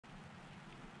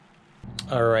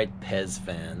All right, Pez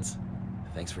fans,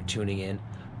 thanks for tuning in.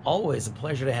 Always a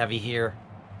pleasure to have you here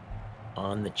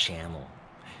on the channel.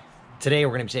 Today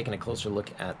we're going to be taking a closer look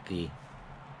at the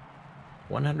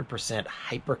 100%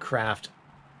 HyperCraft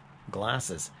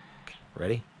glasses.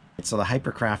 Ready? So the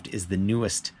HyperCraft is the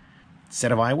newest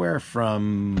set of eyewear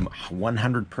from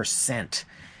 100%.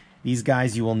 These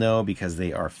guys you will know because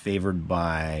they are favored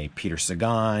by Peter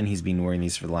Sagan. He's been wearing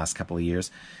these for the last couple of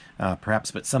years. Perhaps,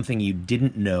 but something you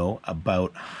didn't know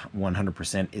about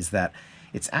 100% is that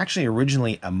it's actually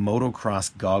originally a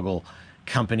motocross goggle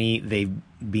company. They've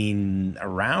been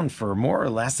around for more or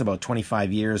less about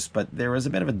 25 years, but there was a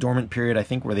bit of a dormant period, I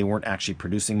think, where they weren't actually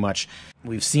producing much.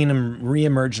 We've seen them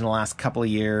re-emerge in the last couple of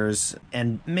years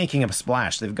and making a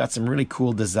splash. They've got some really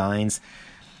cool designs.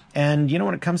 And, you know,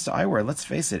 when it comes to eyewear, let's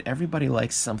face it, everybody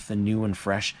likes something new and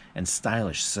fresh and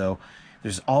stylish. So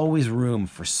there's always room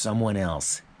for someone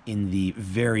else in the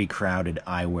very crowded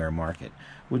eyewear market,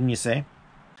 wouldn't you say?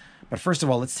 But first of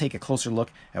all, let's take a closer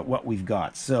look at what we've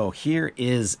got. So here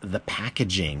is the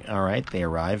packaging. All right, they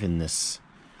arrive in this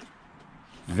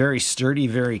very sturdy,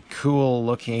 very cool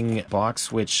looking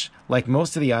box, which, like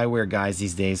most of the eyewear guys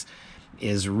these days,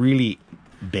 is really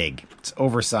big. It's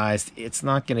oversized. It's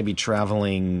not going to be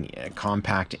traveling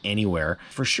compact anywhere.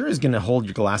 For sure is going to hold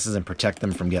your glasses and protect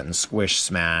them from getting squished,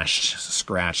 smashed,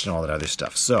 scratched, and all that other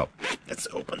stuff. So let's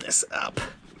open this up.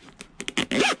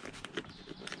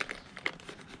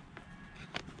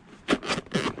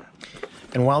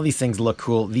 And while these things look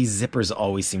cool, these zippers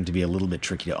always seem to be a little bit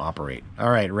tricky to operate.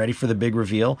 All right, ready for the big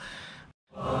reveal?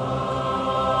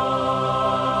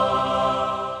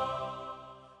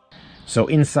 So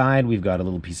inside, we've got a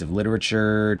little piece of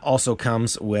literature. Also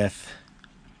comes with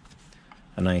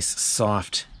a nice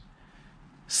soft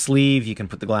sleeve. You can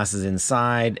put the glasses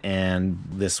inside, and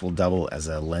this will double as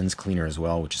a lens cleaner as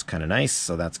well, which is kind of nice.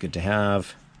 So that's good to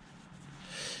have.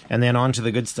 And then on to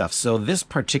the good stuff. So this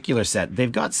particular set,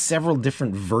 they've got several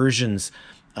different versions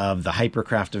of the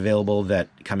HyperCraft available that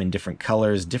come in different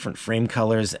colors, different frame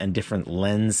colors, and different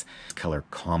lens color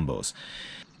combos.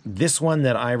 This one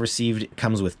that I received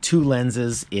comes with two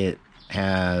lenses. It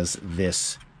has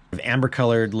this amber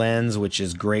colored lens, which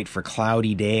is great for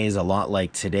cloudy days, a lot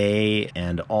like today.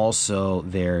 And also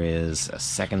there is a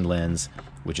second lens,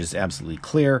 which is absolutely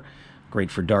clear,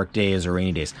 great for dark days or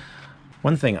rainy days.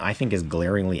 One thing I think is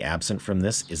glaringly absent from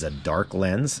this is a dark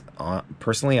lens.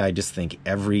 Personally, I just think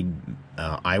every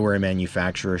eyewear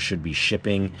manufacturer should be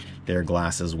shipping their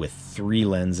glasses with 3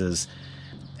 lenses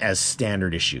as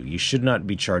standard issue. You should not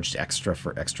be charged extra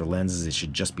for extra lenses. It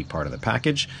should just be part of the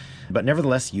package. But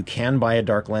nevertheless, you can buy a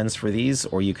dark lens for these,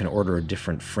 or you can order a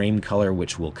different frame color,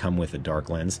 which will come with a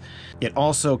dark lens. It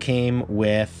also came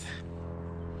with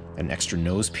an extra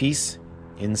nose piece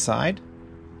inside.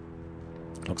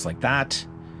 Looks like that.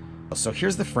 So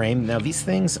here's the frame. Now these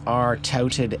things are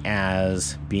touted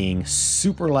as being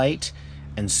super light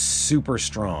and super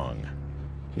strong.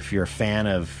 If you're a fan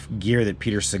of gear that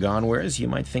Peter Sagan wears, you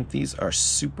might think these are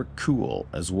super cool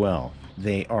as well.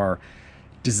 They are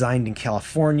designed in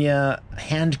California,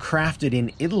 handcrafted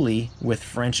in Italy with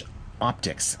French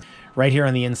optics. Right here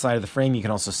on the inside of the frame, you can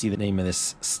also see the name of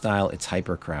this style. It's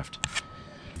HyperCraft.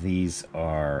 These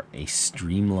are a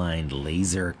streamlined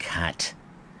laser cut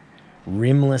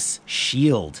rimless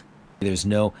shield. There's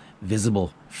no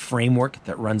visible framework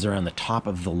that runs around the top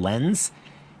of the lens.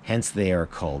 Hence, they are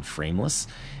called frameless.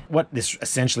 What this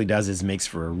essentially does is makes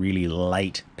for a really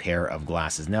light pair of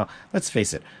glasses. Now, let's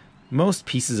face it, most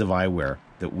pieces of eyewear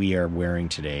that we are wearing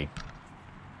today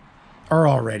are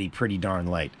already pretty darn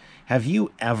light. Have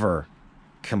you ever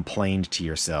complained to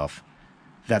yourself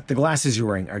that the glasses you're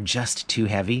wearing are just too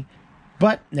heavy?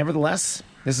 But nevertheless,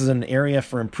 this is an area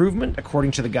for improvement.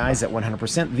 According to the guys at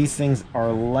 100%, these things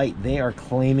are light. They are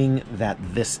claiming that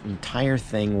this entire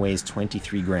thing weighs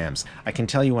 23 grams. I can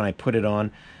tell you when I put it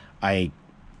on, I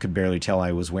could barely tell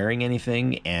I was wearing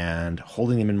anything, and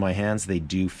holding them in my hands, they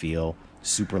do feel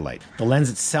super light. The lens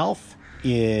itself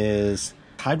is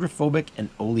hydrophobic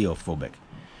and oleophobic,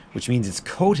 which means it's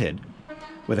coated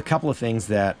with a couple of things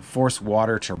that force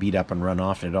water to bead up and run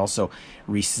off, and it also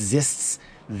resists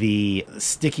the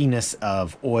stickiness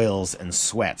of oils and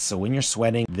sweat. So when you're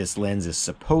sweating, this lens is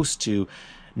supposed to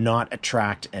not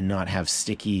attract and not have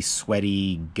sticky,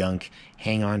 sweaty gunk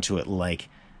hang on to it like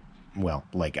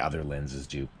other lenses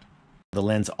do. The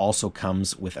lens also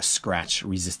comes with a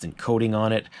scratch-resistant coating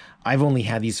on it. I've only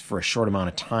had these for a short amount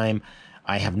of time.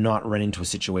 I have not run into a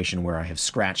situation where I have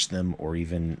scratched them or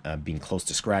even been close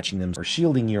to scratching them. Or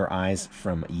shielding your eyes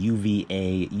from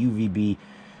UVA, UVB,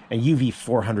 and UV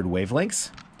 400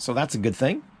 wavelengths, so that's a good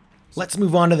thing. Let's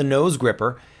move on to the nose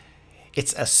gripper.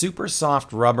 It's a super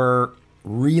soft rubber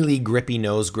Really grippy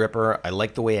nose gripper. I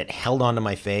like the way it held onto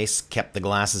my face, kept the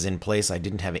glasses in place. I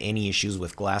didn't have any issues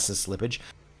with glasses slippage.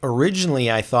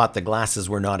 Originally, I thought the glasses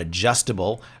were not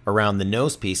adjustable around the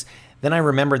nose piece. Then I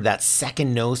remembered that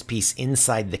second nose piece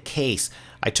inside the case.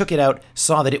 I took it out,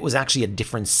 saw that it was actually a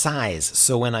different size.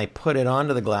 So when I put it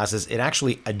onto the glasses, it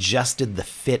actually adjusted the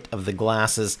fit of the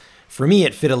glasses. For me,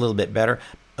 it fit a little bit better.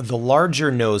 The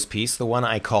larger nose piece, the one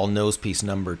I call nose piece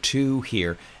number 2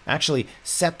 here, actually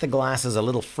set the glasses a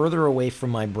little further away from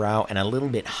my brow and a little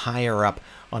bit higher up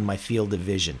on my field of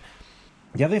vision.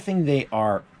 The other thing they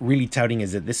are really touting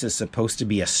is that this is supposed to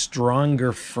be a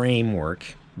stronger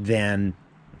framework than,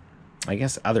 I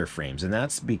guess, other frames. And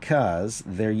that's because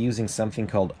they're using something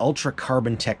called ultra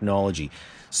carbon technology.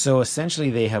 So essentially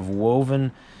they have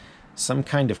woven some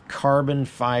kind of carbon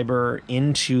fiber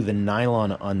into the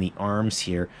nylon on the arms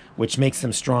here, which makes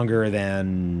them stronger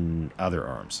than other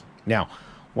arms. Now,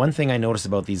 one thing I notice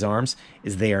about these arms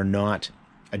is they are not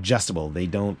adjustable. They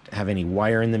don't have any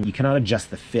wire in them. You cannot adjust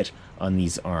the fit on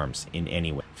these arms in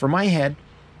any way. For my head,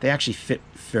 they actually fit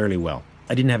fairly well.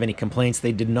 I didn't have any complaints.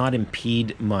 They did not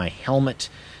impede my helmet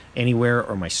anywhere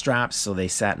or my straps, so they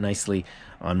sat nicely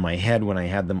on my head when I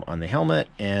had them on the helmet.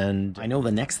 And I know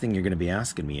the next thing you're going to be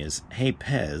asking me is, hey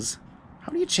Pez,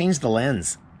 how do you change the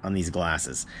lens on these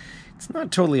glasses? It's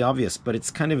not totally obvious, but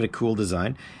it's kind of a cool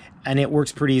design, and it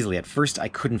works pretty easily. At first I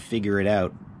couldn't figure it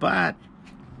out, but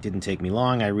it didn't take me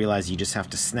long. I realized you just have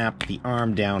to snap the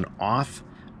arm down off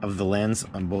of the lens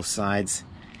on both sides,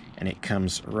 and it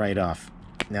comes right off.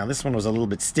 Now this one was a little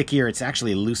bit stickier. It's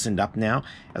actually loosened up now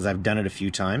as I've done it a few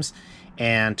times.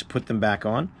 And to put them back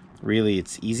on, really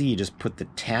it's easy. You just put the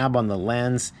tab on the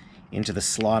lens into the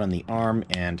slot on the arm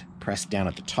and press down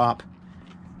at the top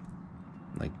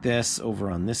like this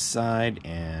over on this side,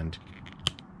 and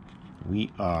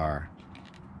we are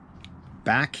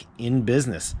back in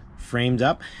business, framed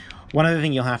up. One other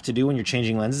thing you'll have to do when you're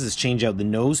changing lenses is change out the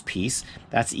nose piece.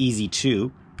 That's easy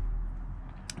too.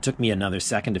 It took me another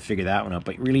second to figure that one out,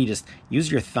 but really just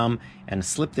use your thumb and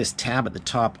slip this tab at the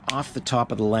top off the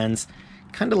top of the lens,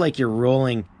 kind of like you're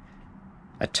rolling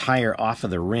a tire off of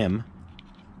the rim.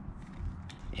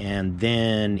 And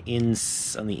then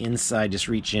on the inside, just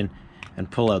reach in and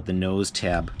pull out the nose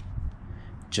tab,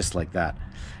 just like that.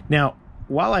 Now,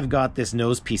 while I've got this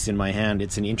nose piece in my hand,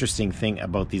 it's an interesting thing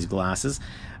about these glasses.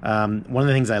 One of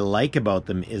the things I like about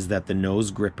them is that the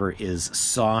nose gripper is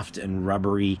soft and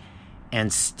rubbery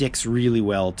and sticks really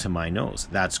well to my nose.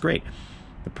 That's great.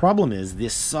 The problem is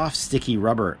this soft, sticky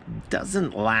rubber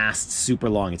doesn't last super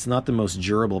long. It's not the most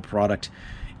durable product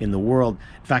in the world.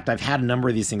 In fact, I've had a number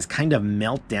of these things kind of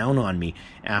melt down on me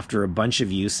after a bunch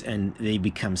of use, and they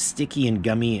become sticky and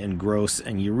gummy and gross,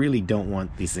 and you really don't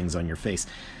want these things on your face.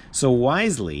 So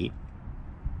wisely,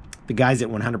 the guys at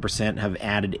 100% have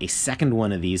added a second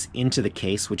one of these into the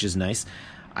case, which is nice.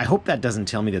 I hope that doesn't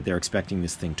tell me that they're expecting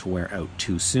this thing to wear out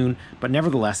too soon, but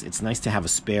nevertheless, it's nice to have a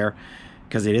spare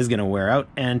because it is going to wear out.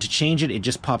 And to change it, it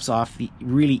just pops off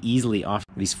really easily off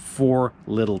these 4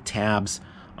 little tabs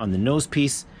on the nose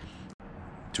piece.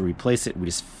 To replace it, we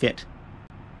just fit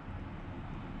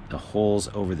the holes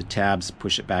over the tabs,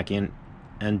 push it back in,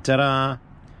 and ta-da!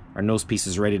 Our nose piece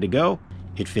is ready to go.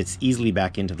 It fits easily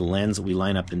back into the lens. We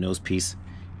line up the nose piece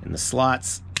in the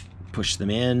slots, push them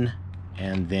in,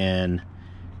 and then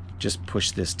just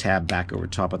push this tab back over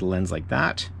top of the lens like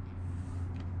that.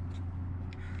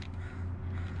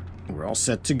 We're all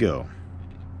set to go.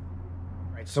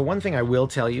 So one thing I will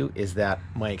tell you is that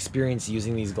my experience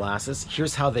using these glasses,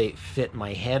 here's how they fit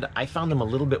my head. I found them a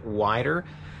little bit wider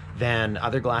than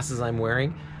other glasses I'm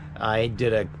wearing. I've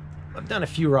done a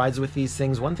few rides with these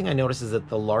things. One thing I noticed is that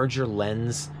the larger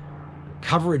lens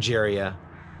coverage area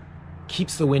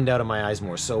keeps the wind out of my eyes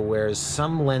more. So whereas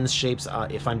some lens shapes,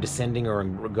 if I'm descending or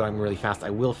I'm going really fast, I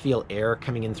will feel air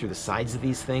coming in through the sides of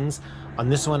these things. On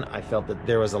this one, I felt that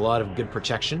there was a lot of good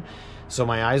protection. So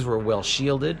my eyes were well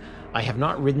shielded. I have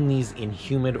not ridden these in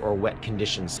humid or wet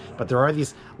conditions, but there are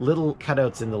these little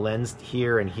cutouts in the lens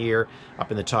here and here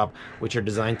up in the top, which are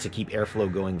designed to keep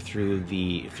airflow going through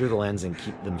the lens and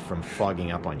keep them from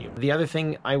fogging up on you. The other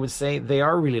thing I would say, they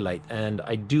are really light, and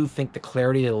I do think the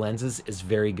clarity of the lenses is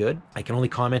very good. I can only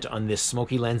comment on this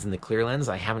smoky lens and the clear lens.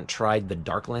 I haven't tried the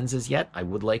dark lenses yet. I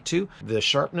would like to. The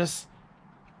sharpness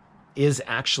is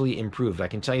actually improved. I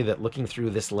can tell you that looking through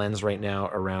this lens right now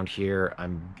around here,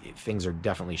 things are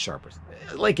definitely sharper.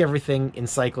 Like everything in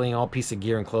cycling, all piece of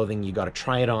gear and clothing, you got to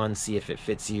try it on, see if it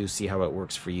fits you, see how it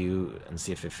works for you, and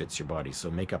see if it fits your body. So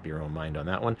make up your own mind on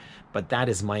that one. But that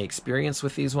is my experience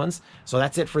with these ones. So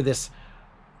that's it for this.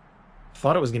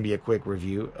 Thought it was going to be a quick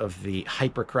review of the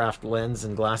HyperCraft lens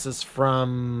and glasses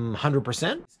from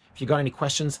 100%. If If you got any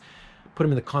questions, put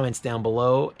them in the comments down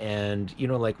below. And, you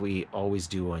know, like we always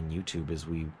do on YouTube, is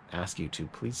we ask you to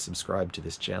please subscribe to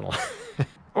this channel.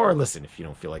 Or listen if you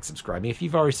don't feel like subscribing. If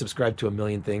you've already subscribed to a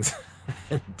million things,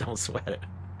 don't sweat it.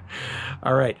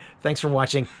 All right. Thanks for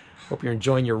watching. Hope you're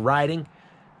enjoying your riding.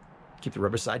 Keep the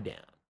rubber side down.